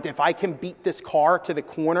my mind: if I can beat this car to the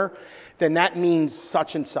corner, then that means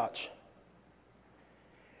such and such.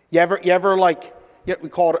 You ever like, we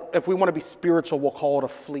call it, if we want to be spiritual, we'll call it a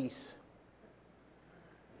fleece.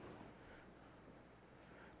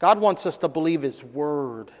 God wants us to believe His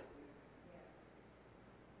Word.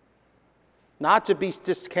 Not to be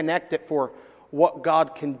disconnected for what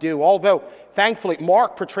God can do. Although, thankfully,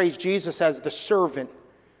 Mark portrays Jesus as the servant.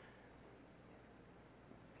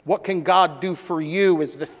 What can God do for you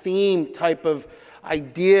is the theme type of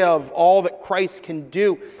idea of all that Christ can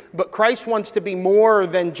do. But Christ wants to be more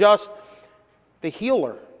than just the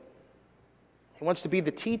healer. He wants to be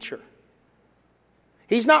the teacher.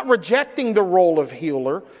 He's not rejecting the role of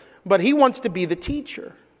healer, but He wants to be the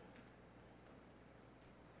teacher.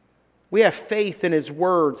 We have faith in His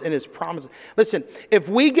words and His promises. Listen, if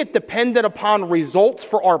we get dependent upon results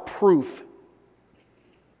for our proof,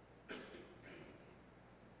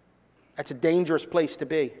 that's a dangerous place to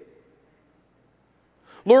be.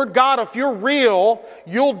 Lord God, if You're real,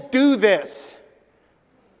 You'll do this.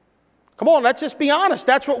 Come on, let's just be honest.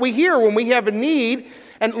 That's what we hear when we have a need.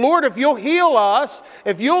 And Lord, if You'll heal us,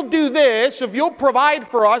 if You'll do this, if You'll provide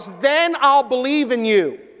for us, then I'll believe in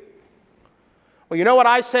You. Well, you know what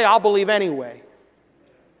I say? I'll believe anyway.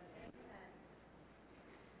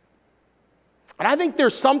 And I think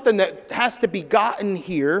there's something that has to be gotten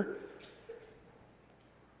here.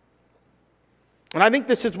 And I think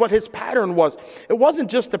this is what His pattern was. It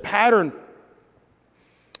wasn't just a pattern,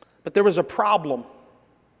 but there was a problem.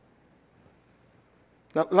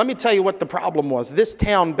 Now, let me tell you what the problem was. This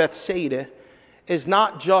town, Bethsaida, is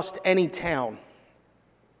not just any town.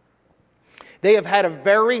 They have had a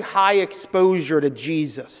very high exposure to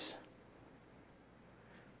Jesus.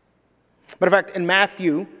 Matter of fact, in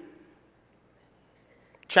Matthew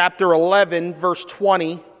chapter 11, verse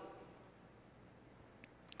 20,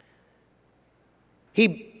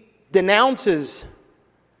 He denounces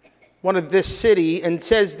one of this city and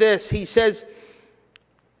says this. He says,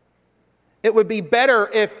 it would be better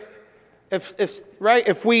if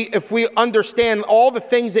we understand all the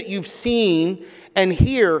things that you've seen and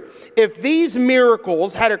hear, if these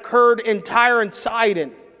miracles had occurred in Tyre and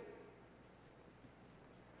Sidon.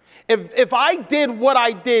 If I did what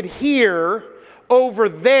I did here, over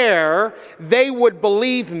there, they would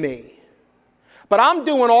believe me. But I'm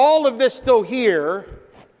doing all of this still here,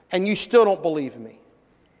 and you still don't believe me.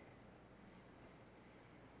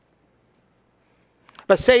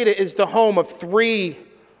 Bethsaida is the home of 3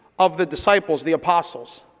 of the disciples, the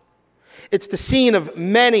apostles. It's the scene of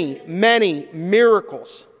many, many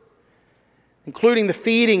miracles, including the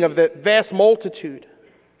feeding of the vast multitude.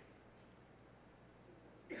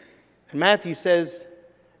 And Matthew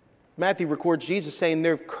records Jesus saying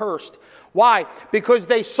they're cursed. Why? Because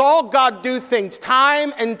they saw God do things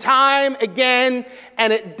time and time again,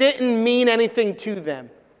 and it didn't mean anything to them.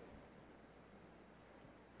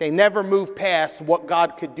 They never moved past what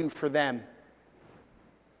God could do for them.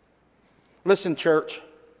 Listen, church.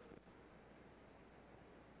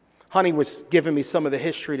 Honey was giving me some of the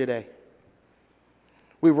history today.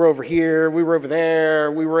 We were over here, we were over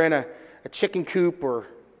there, we were in a chicken coop or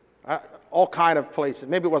all kind of places.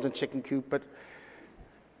 Maybe it wasn't chicken coop, but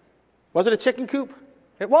was it a chicken coop?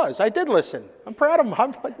 It was. I did listen. I'm proud of them.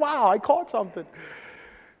 I'm like, wow, I caught something.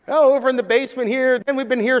 Oh, over in the basement here. Then we've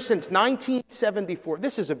been here since 1974.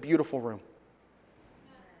 This is a beautiful room.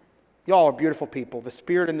 Y'all are beautiful people. The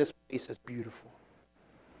spirit in this place is beautiful.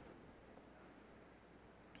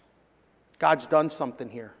 God's done something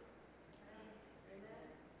here.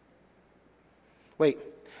 Wait,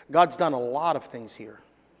 God's done a lot of things here.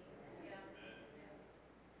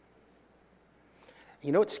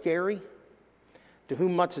 You know what's scary? To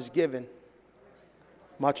whom much is given,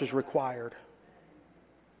 much is required.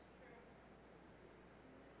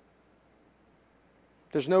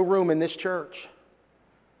 There's no room in this church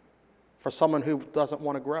for someone who doesn't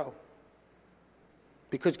want to grow.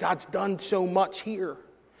 Because God's done so much here.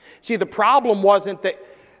 See, the problem wasn't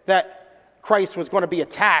that Christ was going to be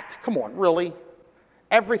attacked. Come on, really?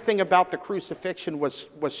 Everything about the crucifixion was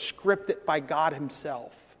scripted by God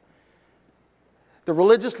Himself. The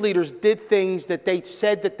religious leaders did things that they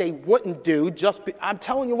said that they wouldn't do. I'm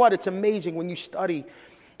telling you what, it's amazing when you study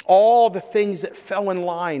all the things that fell in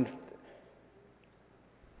line.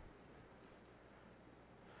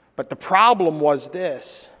 But the problem was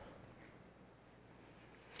this.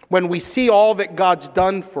 When we see all that God's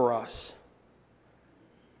done for us,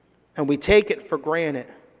 and we take it for granted,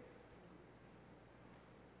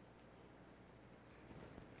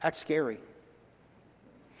 that's scary.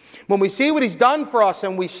 When we see what He's done for us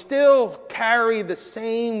and we still carry the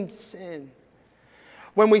same sin,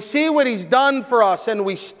 When we see what He's done for us and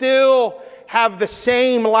we still have the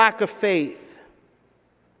same lack of faith.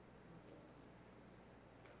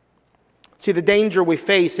 See, the danger we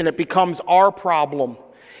face, and it becomes our problem,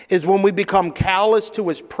 is when we become callous to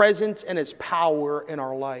His presence and His power in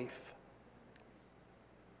our life.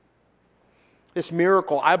 This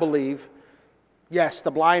miracle, I believe, yes,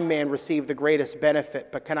 the blind man received the greatest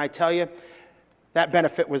benefit, but can I tell you, that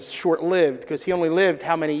benefit was short-lived because he only lived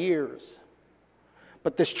how many years?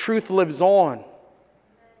 But this truth lives on.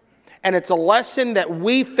 And it's a lesson that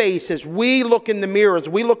we face as we look in the mirror, as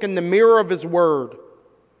we look in the mirror of His Word.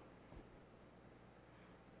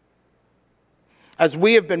 As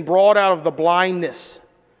we have been brought out of the blindness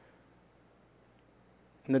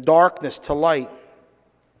and the darkness to light.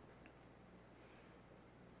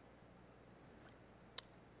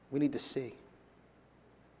 We need to see.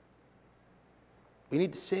 We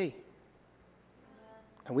need to see.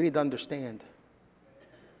 And we need to understand.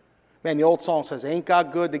 Man, the old song says, ain't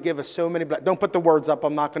God good to give us so many blessings. Don't put the words up,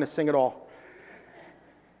 I'm not going to sing it all.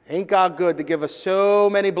 Ain't God good to give us so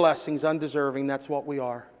many blessings undeserving? That's what we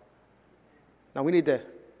are. Now we need to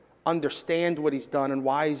understand what He's done and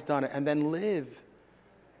why He's done it, and then live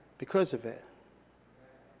because of it.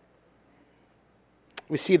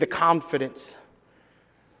 We see the confidence.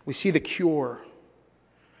 We see the cure.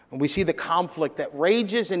 And we see the conflict that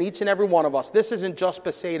rages in each and every one of us. This isn't just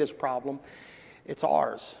Besaidah's problem. It's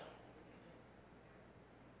ours.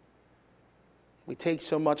 We take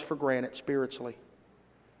so much for granted spiritually.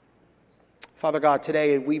 Father God,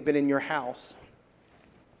 today we've been in your house.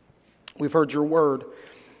 We've heard your word.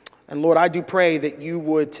 And Lord, I do pray that you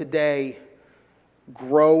would today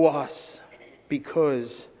grow us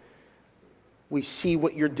because we see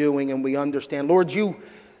what you're doing and we understand. Lord, you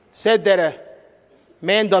said that a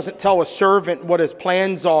man doesn't tell a servant what his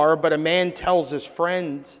plans are, but a man tells his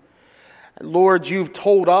friends. Lord, you've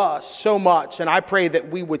told us so much, and I pray that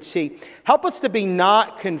we would see. Help us to be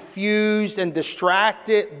not confused and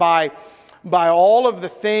distracted by all of the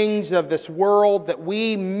things of this world that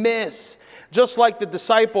we miss. Just like the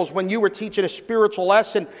disciples, when you were teaching a spiritual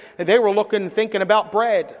lesson, they were looking and thinking about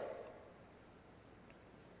bread.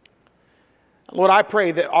 Lord, I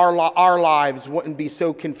pray that our lives wouldn't be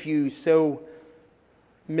so confused, so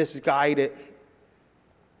misguided.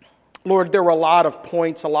 Lord, there were a lot of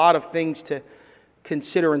points, a lot of things to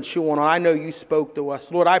consider and chew on. I know you spoke to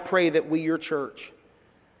us. Lord, I pray that we, your church,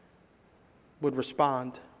 would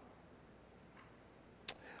respond.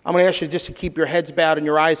 I'm going to ask you just to keep your heads bowed and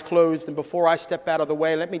your eyes closed. And before I step out of the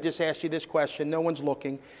way, let me just ask you this question. No one's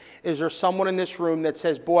looking. Is there someone in this room that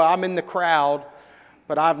says, boy, I'm in the crowd,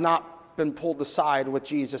 but I've not been pulled aside with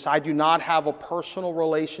Jesus. I do not have a personal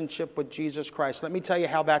relationship with Jesus Christ. Let me tell you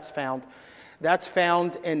how that's found. That's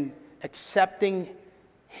found in accepting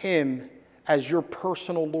Him as your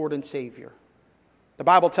personal Lord and Savior. The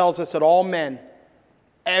Bible tells us that all men,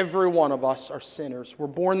 every one of us, are sinners. We're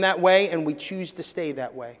born that way and we choose to stay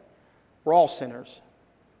that way. We're all sinners.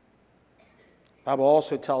 The Bible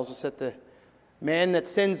also tells us that the man that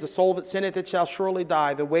sins, the soul that sinneth, it shall surely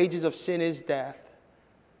die. The wages of sin is death.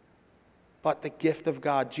 But the gift of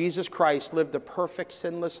God, Jesus Christ lived a perfect,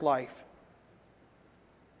 sinless life.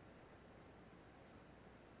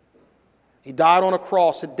 He died on a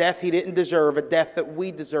cross, a death He didn't deserve, a death that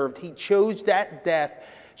we deserved. He chose that death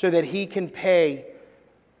so that He can pay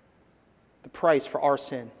the price for our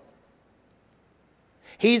sin.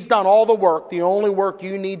 He's done all the work. The only work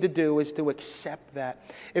you need to do is to accept that.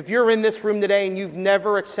 If you're in this room today and you've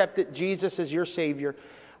never accepted Jesus as your Savior,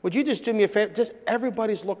 would you just do me a favor? Just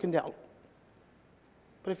everybody's looking down.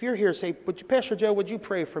 But if you're here, say, Pastor Joe, would you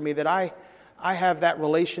pray for me that I have that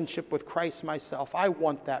relationship with Christ myself? I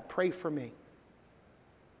want that. Pray for me.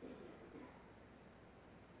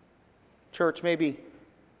 Church, maybe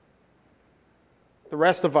the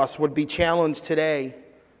rest of us would be challenged today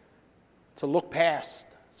to look past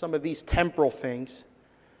some of these temporal things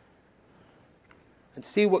and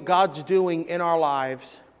see what God's doing in our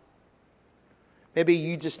lives. Maybe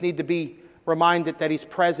you just need to be reminded that He's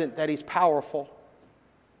present, that He's powerful.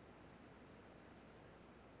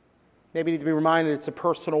 Maybe you need to be reminded it's a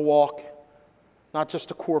personal walk, not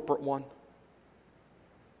just a corporate one.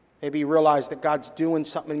 Maybe you realize that God's doing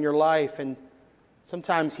something in your life and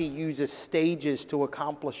sometimes He uses stages to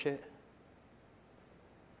accomplish it.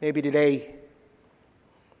 Maybe today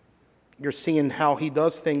you're seeing how He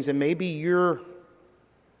does things, and maybe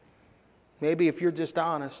if you're just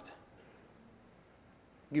honest,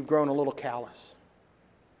 you've grown a little callous.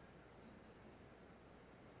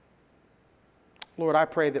 Lord, I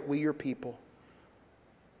pray that we, your people,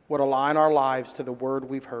 would align our lives to the word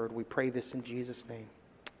we've heard. We pray this in Jesus' name.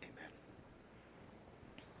 Amen.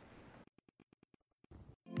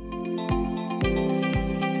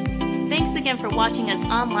 for watching us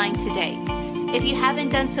online today. If you haven't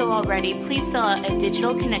done so already, please fill out a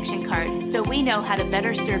digital connection card so we know how to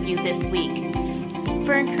better serve you this week.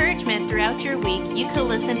 For encouragement throughout your week, you can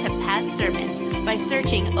listen to past sermons by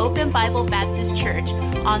searching Open Bible Baptist Church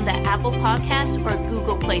on the Apple Podcast or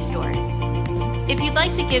Google Play Store. If you'd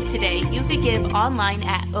like to give today, you could give online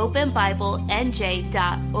at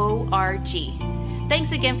openbiblenj.org.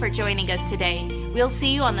 Thanks again for joining us today. We'll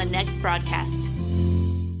see you on the next broadcast.